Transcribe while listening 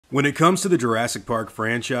When it comes to the Jurassic Park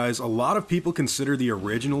franchise, a lot of people consider the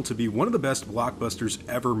original to be one of the best blockbusters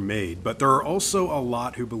ever made, but there are also a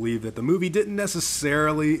lot who believe that the movie didn't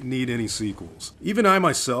necessarily need any sequels. Even I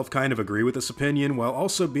myself kind of agree with this opinion while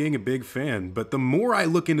also being a big fan, but the more I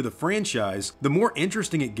look into the franchise, the more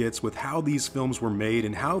interesting it gets with how these films were made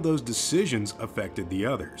and how those decisions affected the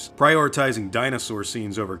others. Prioritizing dinosaur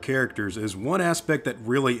scenes over characters is one aspect that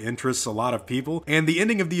really interests a lot of people, and the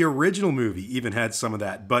ending of the original movie even had some of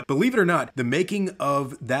that, but believe it or not, the making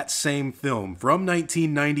of that same film from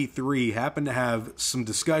 1993 happened to have some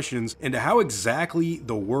discussions into how exactly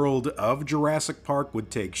the world of Jurassic Park would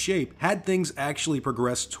take shape had things actually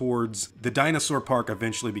progressed towards the dinosaur park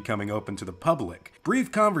eventually becoming open to the public.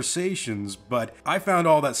 Brief conversations, but I found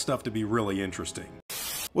all that stuff to be really interesting.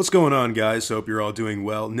 What's going on, guys? Hope you're all doing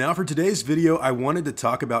well. Now for today's video, I wanted to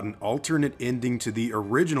talk about an alternate ending to the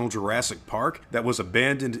original Jurassic Park that was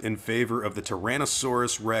abandoned in favor of the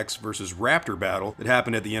Tyrannosaurus Rex versus Raptor battle that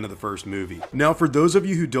happened at the end of the first movie. Now for those of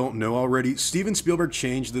you who don't know already, Steven Spielberg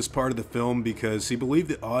changed this part of the film because he believed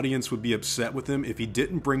the audience would be upset with him if he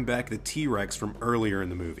didn't bring back the T-Rex from earlier in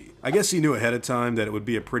the movie. I guess he knew ahead of time that it would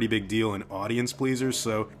be a pretty big deal in audience pleasers,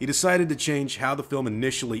 so he decided to change how the film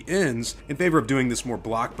initially ends in favor of doing this more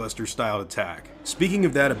blockbuster styled attack. Speaking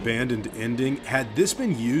of that abandoned ending, had this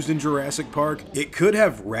been used in Jurassic Park, it could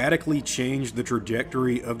have radically changed the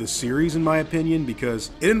trajectory of the series in my opinion,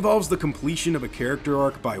 because it involves the completion of a character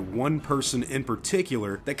arc by one person in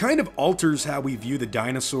particular that kind of alters how we view the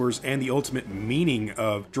dinosaurs and the ultimate meaning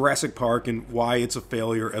of Jurassic Park and why it's a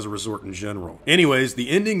failure as a resort in general. Anyways, the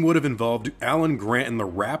ending would have involved Alan Grant and the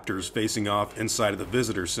Raptors facing off inside of the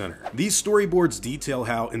visitor center. These storyboards detail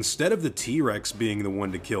how instead of the T-Rex being the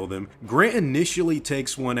one to kill them, Grant initially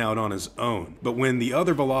takes one out on his own, but when the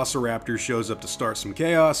other Velociraptor shows up to start some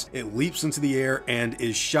chaos, it leaps into the air and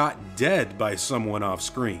is shot dead by someone off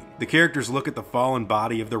screen. The characters look at the fallen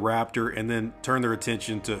body of the raptor and then turn their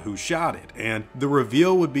attention to who shot it, and the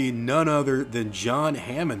reveal would be none other than John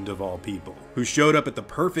Hammond of all people, who showed up at the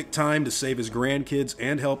perfect time to save his grandkids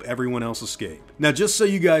and help everyone else escape. Now just so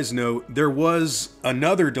you guys know, there was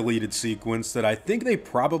another deleted sequence that I think they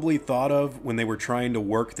probably thought of when they were trying to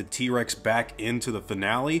work the T-Rex back into the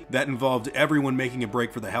finale that involved everyone making a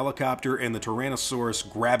break for the helicopter and the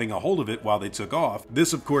Tyrannosaurus grabbing a hold of it while they took off.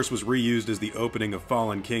 This of course was reused as the opening of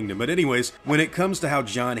Fallen Kingdom, but anyways, when it comes to how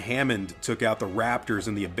John Hammond took out the Raptors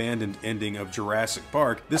in the abandoned ending of Jurassic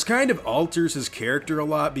Park, this kind of alters his character a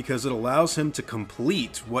lot because it allows him to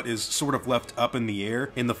complete what is sort of left up in the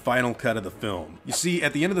air in the final cut of the film. You see,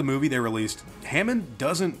 at the end of the movie they released, Hammond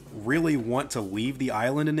doesn't really want to leave the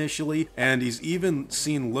island initially, and he's even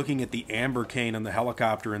seen looking at the amber cane on the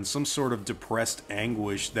helicopter in some sort of depressed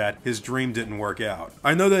anguish that his dream didn't work out.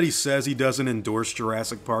 I know that he says he doesn't endorse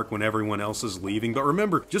Jurassic Park when everyone else is leaving, but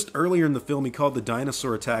remember, just earlier in the film he called the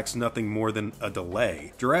dinosaur attacks nothing more than a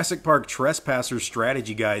delay. Jurassic Park Trespasser's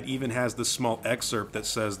strategy guide even has this small excerpt that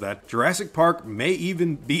says that Jurassic Park may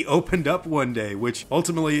even be opened up one day, which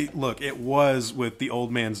ultimately, look, it was with the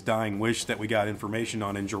old man's dying wish that we got information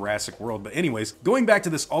on in Jurassic World. But anyways, going back to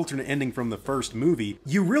this alternate ending from the first movie,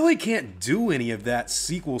 you really can't do any of that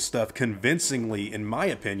sequel stuff convincingly, in my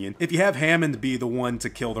opinion, if you have Hammond be the one to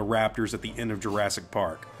kill the Raptors at the end of Jurassic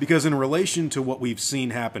Park. Because in relation to what we've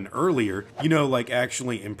seen happen earlier, you know, like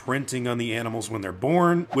actually imprinting on the animals when they're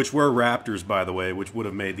born, which were Raptors, by the way, which would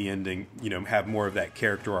have made the ending, you know, have more of that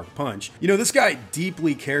character arc punch. You know, this guy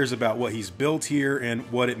deeply cares about what he's built here and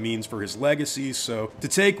what it means for his legacy, so to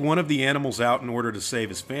take one of the animals out in order to save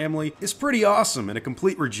his family is pretty awesome and a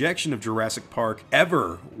complete rejection of Jurassic Park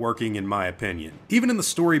ever working, in my opinion. Even in the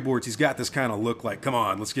storyboards, he's got this kind of look like, come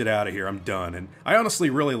on, let's get out of here, I'm done, and I honestly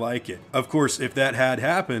really like it. Of course, if that had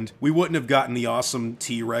happened, we wouldn't have gotten the awesome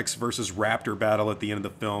T-Rex versus Raptor battle at the end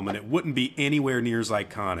of the film, and it wouldn't be anywhere near as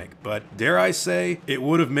iconic, but dare I say, it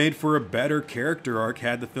would have made for a better character arc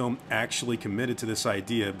had the film actually committed to this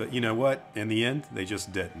idea, but you know what? In the end, they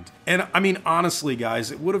just didn't. And I mean, honestly,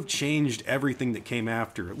 guys, it would have changed everything that came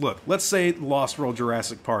after. Look, let's say Lost World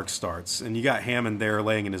Jurassic Park starts, and you got Hammond there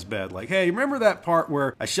laying in his bed like, hey, remember that part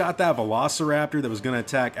where I shot that Velociraptor that was gonna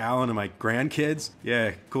attack Alan and my grandkids?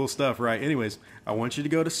 Yeah, cool stuff, right? Anyways, I want you to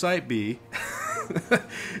go to Site B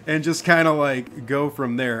and just kind of like go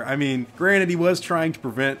from there. I mean, granted, he was trying to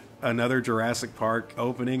prevent another Jurassic Park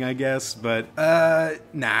opening, I guess, but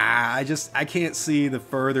nah, I can't see the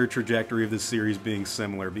further trajectory of this series being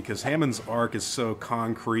similar because Hammond's arc is so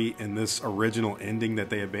concrete in this original ending that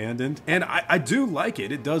they abandoned. And I do like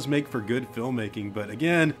it. It does make for good filmmaking, but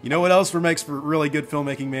again, you know what else makes for really good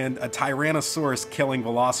filmmaking, man? A Tyrannosaurus killing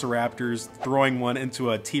velociraptors, throwing one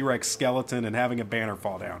into a T-Rex skeleton, and having a banner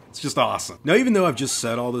fall down. It's just awesome. Now, even though I've just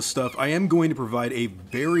said all this stuff, I am going to provide a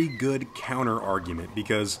very good counter argument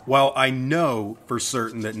because while I know for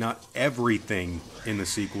certain that not everything in the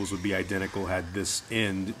sequels would be identical had this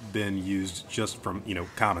end been used just from,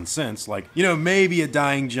 common sense, like, maybe a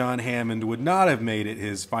dying John Hammond would not have made it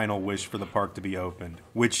his final wish for the park to be opened,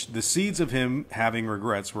 which the seeds of him having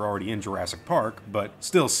regrets were already in Jurassic Park, but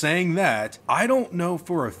still saying that, I don't know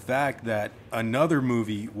for a fact that another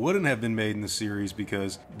movie wouldn't have been made in the series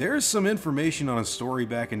because there's some information on a story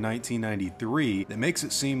back in 1993 that makes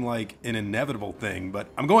it seem like an inevitable thing, but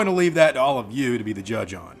I'm going to leave that to all of you to be the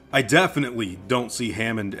judge on. I definitely don't see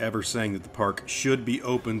Hammond ever saying that the park should be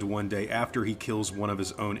opened one day after he kills one of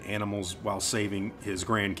his own animals while saving his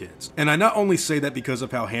grandkids. And I not only say that because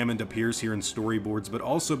of how Hammond appears here in storyboards, but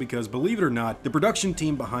also because, believe it or not, the production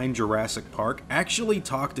team behind Jurassic Park actually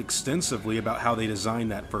talked extensively about how they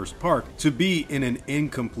designed that first park to be in an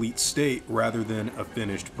incomplete state rather than a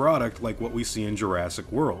finished product like what we see in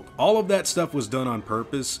Jurassic World. All of that stuff was done on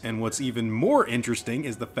purpose, and what's even more interesting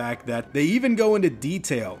is the fact that they even go into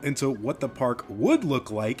detail into what the park would look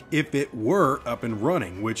like if it were up and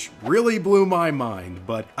running, which really blew my mind.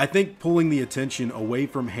 But I think pulling the attention away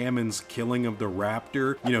from Hammond's killing of the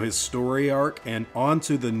Raptor, his story arc, and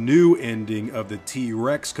onto the new ending of the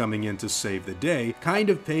T-Rex coming in to save the day, kind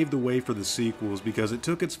of paved the way for the sequels because it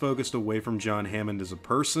took its focus away from John Hammond as a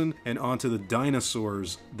person and onto the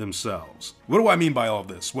dinosaurs themselves. What do I mean by all of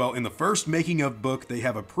this? Well, in the first making of book, they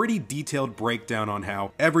have a pretty detailed breakdown on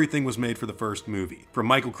how everything was made for the first movie. From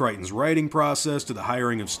Michael Crichton's writing process to the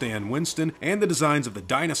hiring of Stan Winston and the designs of the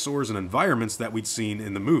dinosaurs and environments that we'd seen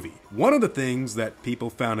in the movie. One of the things that people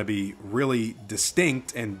found to be really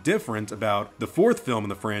distinct and different about the fourth film in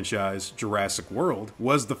the franchise, Jurassic World,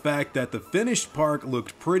 was the fact that the finished park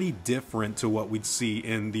looked pretty different to what we'd see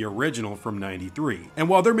in the original from '93. And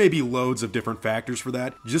while there may be loads of different factors for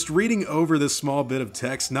that, just reading over this small bit of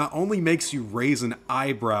text not only makes you raise an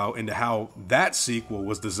eyebrow into how that sequel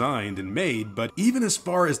was designed and made, but even as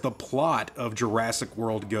far as the plot of Jurassic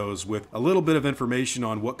World goes, with a little bit of information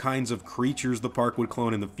on what kinds of creatures the park would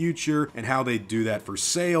clone in the future and how they'd do that for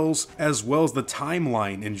sales, as well as the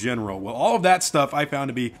timeline in general. Well, all of that stuff I found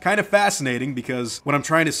to be kind of fascinating because what I'm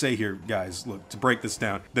trying to say here, guys, look, to break this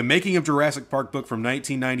down, the Making of Jurassic Park book from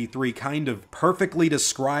 1993 kind of perfectly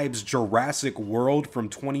describes Jurassic World from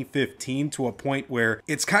 2015 to a point where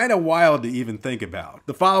it's kind of wild to even think about.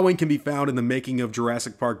 The following can be found in the Making of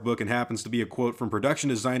Jurassic Park book and happens to be a quote from production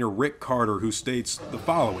designer Rick Carter, who states the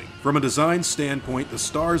following: "From a design standpoint, the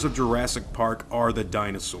stars of Jurassic Park are the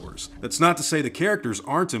dinosaurs. That's not to say the characters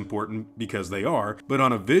aren't important, because they are, but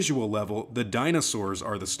on a visual level, the dinosaurs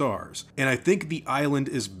are the stars. And I think the island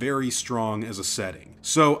is very strong as a setting.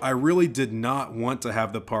 So I really did not want to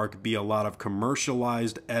have the park be a lot of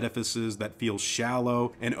commercialized edifices that feel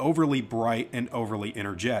shallow and overly bright and overly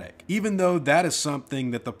energetic. Even though that is something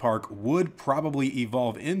that the park would probably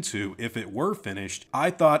evolve into if it were finished, I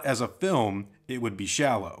thought as a film, it would be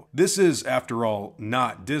shallow. This is, after all,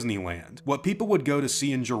 not Disneyland. What people would go to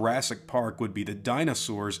see in Jurassic Park would be the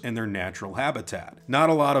dinosaurs in their natural habitat, not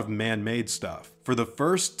a lot of man-made stuff. For the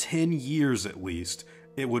first 10 years at least,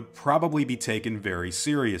 it would probably be taken very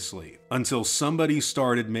seriously, until somebody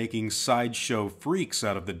started making sideshow freaks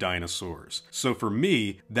out of the dinosaurs. So for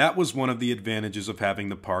me, that was one of the advantages of having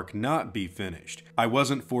the park not be finished. I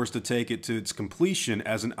wasn't forced to take it to its completion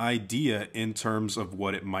as an idea in terms of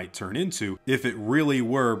what it might turn into if it really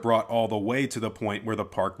were brought all the way to the point where the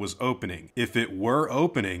park was opening. If it were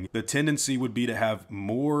opening, the tendency would be to have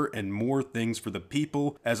more and more things for the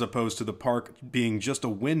people, as opposed to the park being just a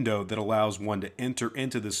window that allows one to enter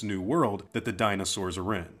into this new world that the dinosaurs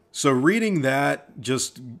are in. So reading that,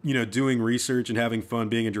 just, doing research and having fun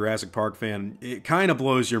being a Jurassic Park fan, it kind of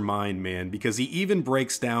blows your mind, man, because he even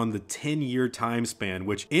breaks down the 10-year time span,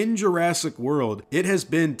 which in Jurassic World, it has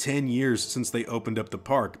been 10 years since they opened up the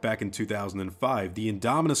park back in 2005. The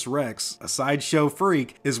Indominus Rex, a sideshow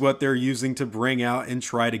freak, is what they're using to bring out and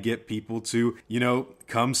try to get people to,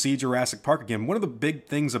 come see Jurassic Park again. One of the big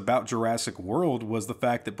things about Jurassic World was the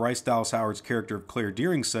fact that Bryce Dallas Howard's character of Claire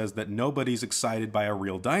Dearing says that nobody's excited by a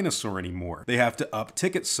real dinosaur anymore. They have to up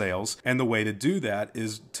ticket sales, and the way to do that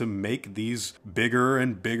is to make these bigger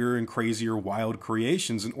and crazier wild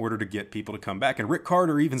creations in order to get people to come back. And Rick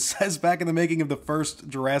Carter even says back in the making of the first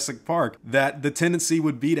Jurassic Park that the tendency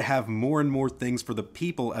would be to have more and more things for the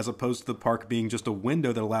people as opposed to the park being just a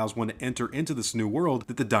window that allows one to enter into this new world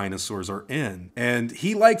that the dinosaurs are in. And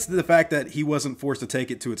he liked the fact that he wasn't forced to take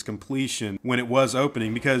it to its completion when it was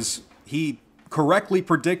opening, because he correctly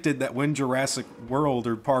predicted that when Jurassic World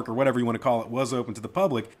or Park or whatever you want to call it was open to the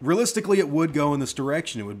public, realistically it would go in this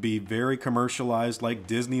direction. It would be very commercialized like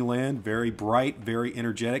Disneyland, very bright, very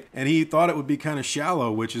energetic, and he thought it would be kind of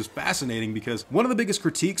shallow, which is fascinating because one of the biggest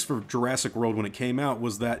critiques for Jurassic World when it came out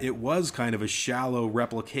was that it was kind of a shallow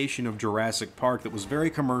replication of Jurassic Park that was very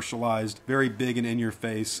commercialized, very big and in your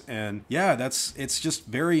face, and yeah, it's just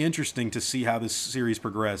very interesting to see how this series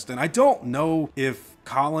progressed. And I don't know if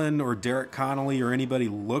Colin or Derek Connolly or anybody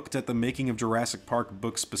looked at the making of Jurassic Park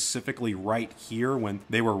book specifically right here when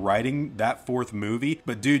they were writing that fourth movie,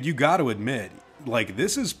 but dude, you got to admit, like,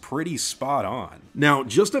 this is pretty spot on. Now,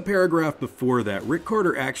 just a paragraph before that, Rick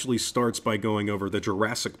Carter actually starts by going over the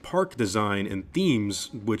Jurassic Park design and themes,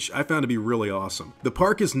 which I found to be really awesome. The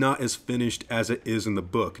park is not as finished as it is in the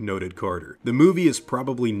book, noted Carter. The movie is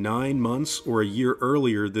probably 9 months or a year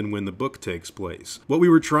earlier than when the book takes place. What we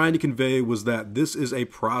were trying to convey was that this is a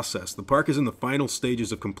process. The park is in the final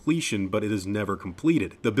stages of completion, but it is never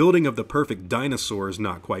completed. The building of the perfect dinosaur is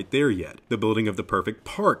not quite there yet. The building of the perfect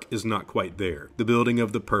park is not quite there. The building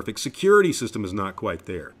of the perfect security system is not quite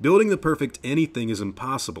there. Building the perfect anything is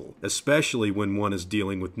impossible, especially when one is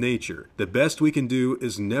dealing with nature. The best we can do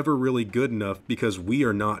is never really good enough because we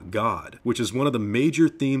are not God, which is one of the major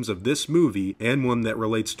themes of this movie and one that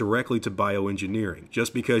relates directly to bioengineering.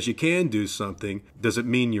 Just because you can do something doesn't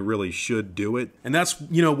mean you really should do it. And that's,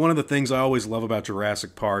 you know, one of the things I always love about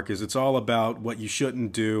Jurassic Park is it's all about what you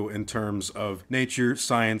shouldn't do in terms of nature,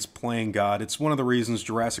 science, playing God. It's one of the reasons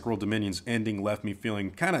Jurassic World Dominion's ending left me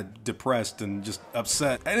feeling kind of depressed and just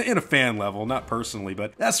upset in a fan level, not personally,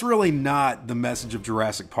 but that's really not the message of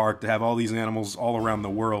Jurassic Park, to have all these animals all around the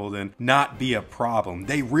world and not be a problem.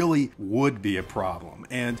 They really would be a problem.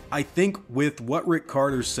 And I think with what Rick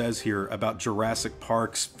Carter says here about Jurassic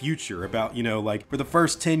Park's future, about, you know, like for the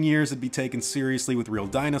first 10 years it'd be taken seriously with real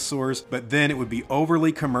dinosaurs, but then it would be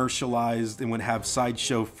overly commercialized and would have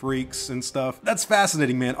sideshow freaks and stuff. That's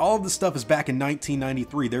fascinating, man. All of this stuff is back in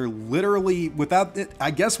 1993. They're literally, without it,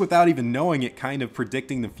 I guess without even knowing it, kind of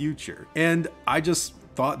predicting the future. And I just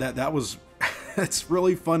thought that was it's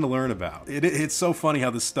really fun to learn about. It's so funny how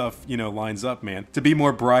this stuff, you know, lines up, man. To be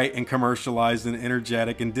more bright and commercialized and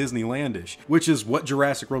energetic and Disneylandish, which is what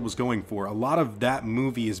Jurassic World was going for. A lot of that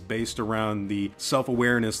movie is based around the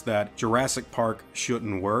self-awareness that Jurassic Park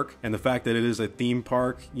shouldn't work, and the fact that it is a theme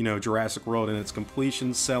park, you know, Jurassic World in its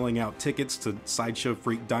completion, selling out tickets to sideshow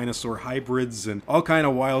freak dinosaur hybrids and all kind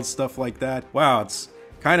of wild stuff like that. Wow, it's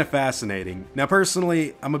kind of fascinating. Now,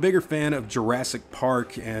 personally, I'm a bigger fan of Jurassic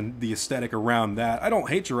Park and the aesthetic around that. I don't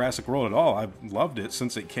hate Jurassic World at all. I've loved it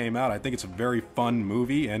since it came out. I think it's a very fun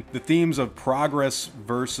movie, and the themes of progress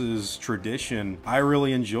versus tradition, I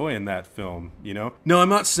really enjoy in that film, you know? No, I'm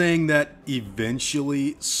not saying that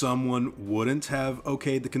eventually someone wouldn't have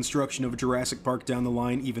okayed the construction of a Jurassic Park down the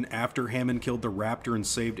line, even after Hammond killed the Raptor and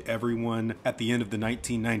saved everyone at the end of the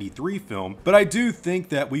 1993 film, but I do think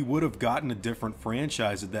that we would have gotten a different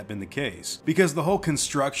franchise had that been the case, because the whole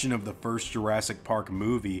construction of the first Jurassic Park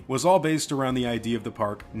movie was all based around the idea of the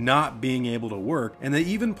park not being able to work, and they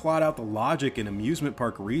even plot out the logic and amusement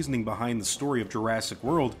park reasoning behind the story of Jurassic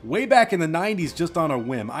World way back in the 90s just on a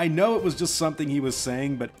whim. I know it was just something he was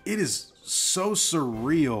saying, but it is so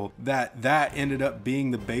surreal that that ended up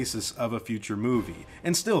being the basis of a future movie.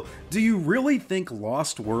 And still, do you really think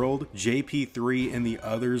Lost World, JP3, and the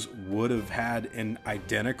others would have had an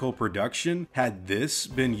identical production had this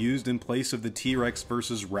been used in place of the T-Rex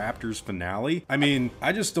versus Raptors finale? I mean,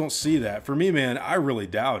 I just don't see that. For me, man, I really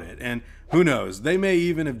doubt it. And who knows, they may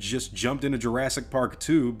even have just jumped into Jurassic Park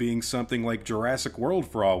 2 being something like Jurassic World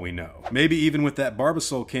for all we know. Maybe even with that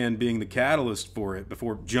Barbasol can being the catalyst for it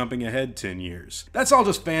before jumping ahead 10 years. That's all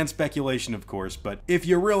just fan speculation, of course, but if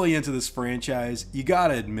you're really into this franchise, you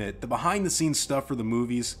gotta admit, the behind the scenes stuff for the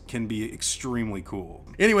movies can be extremely cool.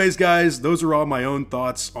 Anyways, guys, those are all my own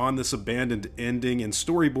thoughts on this abandoned ending and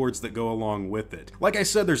storyboards that go along with it. Like I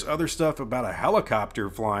said, there's other stuff about a helicopter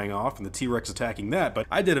flying off and the T-Rex attacking that, but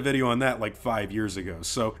I did a video on that like 5 years ago.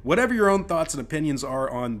 So whatever your own thoughts and opinions are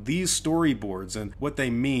on these storyboards and what they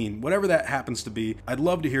mean, whatever that happens to be, I'd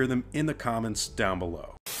love to hear them in the comments down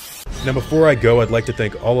below. Now before I go, I'd like to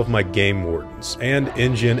thank all of my game wardens and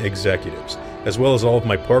InGen executives, as well as all of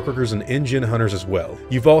my park workers and InGen hunters as well.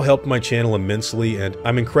 You've all helped my channel immensely, and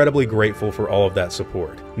I'm incredibly grateful for all of that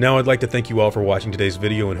support. Now I'd like to thank you all for watching today's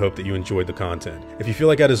video and hope that you enjoyed the content. If you feel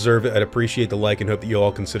like I deserve it, I'd appreciate the like and hope that you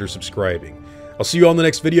all consider subscribing. I'll see you all in the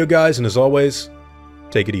next video, guys, and as always,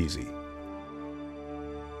 take it easy.